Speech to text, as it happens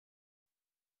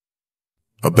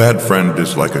A bad friend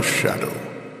is like a shadow.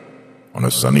 On a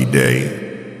sunny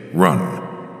day, run.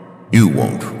 You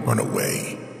won't run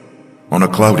away. On a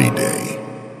cloudy day,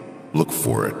 look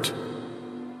for it.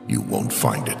 You won't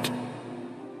find it.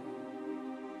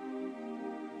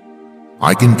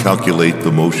 I can calculate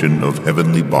the motion of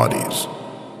heavenly bodies,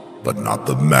 but not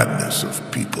the madness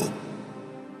of people.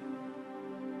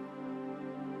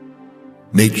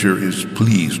 Nature is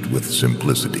pleased with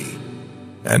simplicity,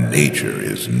 and nature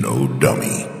is no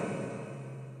dummy.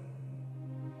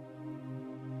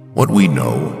 What we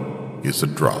know is a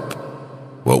drop.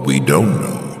 What we don't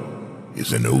know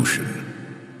is an ocean.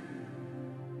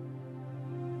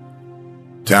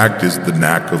 Tact is the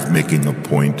knack of making a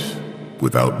point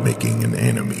without making an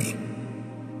enemy.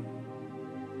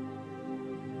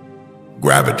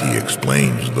 Gravity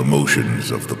explains the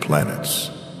motions of the planets,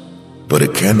 but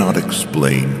it cannot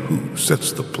explain who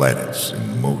sets the planets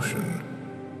in motion.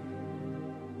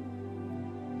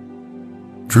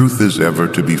 Truth is ever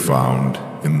to be found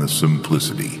in the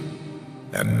simplicity,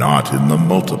 and not in the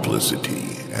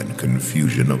multiplicity and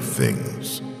confusion of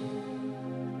things.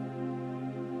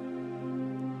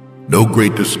 No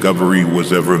great discovery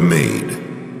was ever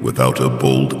made without a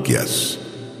bold guess.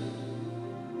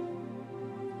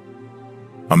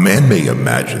 A man may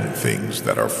imagine things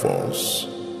that are false,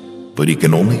 but he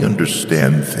can only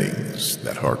understand things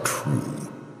that are true.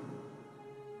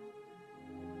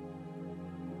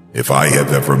 If I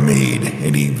have ever made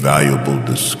any valuable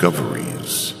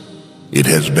discoveries, it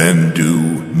has been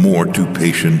due more to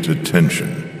patient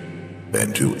attention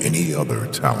than to any other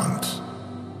talent.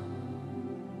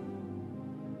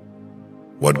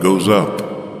 What goes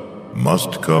up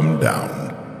must come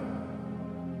down.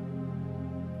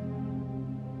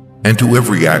 And to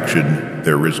every action,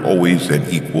 there is always an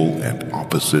equal and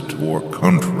opposite or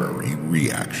contrary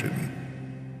reaction.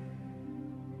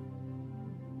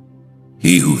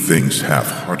 He who thinks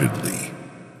half-heartedly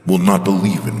will not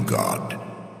believe in God,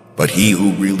 but he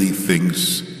who really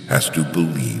thinks has to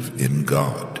believe in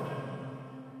God.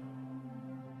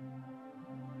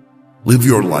 Live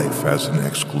your life as an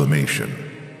exclamation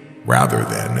rather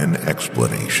than an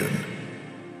explanation.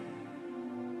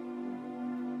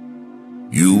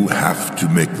 You have to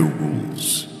make the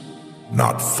rules,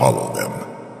 not follow them.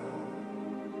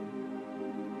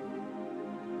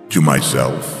 To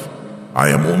myself, I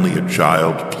am only a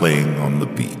child playing on the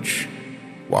beach,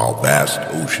 while vast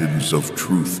oceans of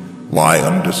truth lie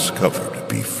undiscovered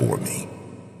before me.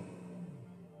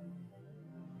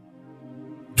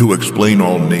 To explain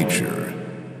all nature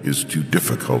is too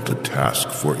difficult a task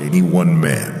for any one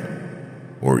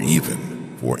man, or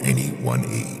even for any one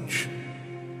age.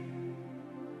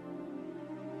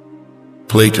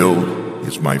 Plato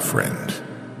is my friend.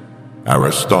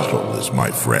 Aristotle is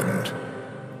my friend.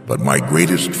 But my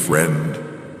greatest friend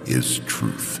is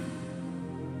truth.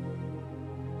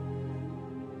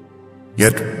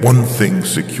 Yet one thing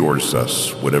secures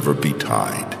us whatever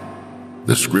betide.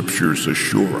 The scriptures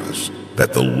assure us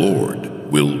that the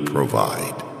Lord will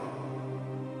provide.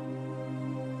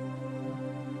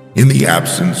 In the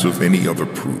absence of any other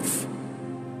proof,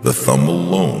 the thumb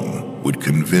alone would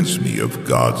convince me of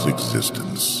God's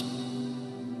existence.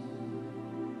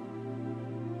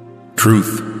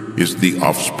 Truth is the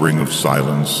offspring of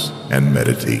silence and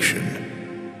meditation.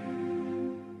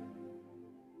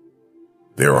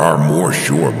 There are more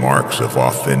sure marks of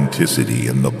authenticity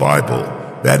in the Bible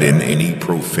than in any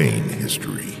profane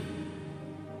history.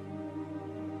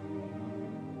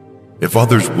 If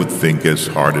others would think as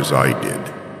hard as I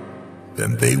did,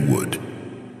 then they would.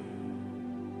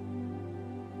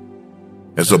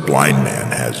 As a blind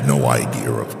man has no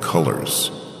idea of colors,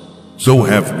 so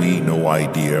have we no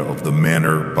idea of the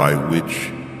manner by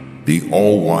which the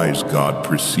all-wise God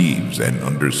perceives and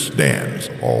understands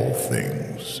all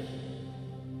things.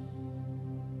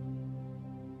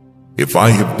 If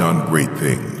I have done great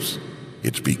things,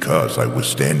 it's because I was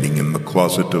standing in the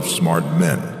closet of smart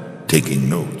men, taking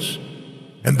notes,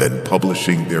 and then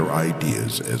publishing their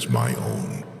ideas as my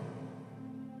own.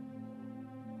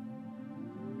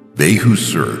 They who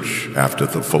search after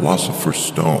the philosopher's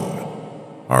stone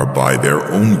are by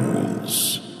their own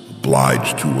rules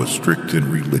obliged to a strict and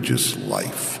religious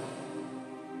life.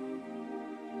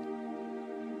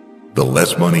 The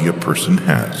less money a person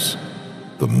has,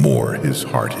 the more his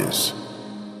heart is.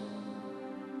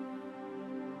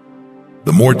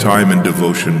 The more time and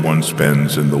devotion one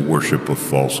spends in the worship of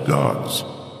false gods,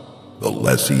 the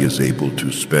less he is able to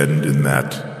spend in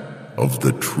that of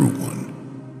the true one.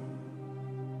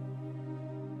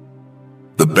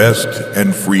 The best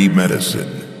and free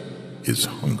medicine is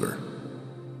hunger.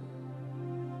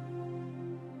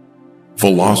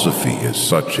 Philosophy is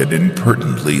such an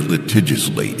impertinently litigious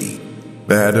lady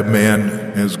that a man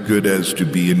as good as to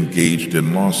be engaged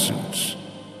in lawsuits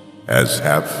as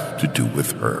have to do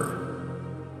with her.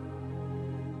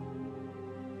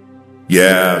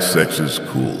 Yeah, sex is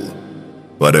cool,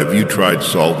 but have you tried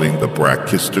solving the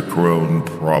brachistochrone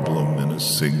problem in a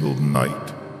single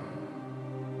night?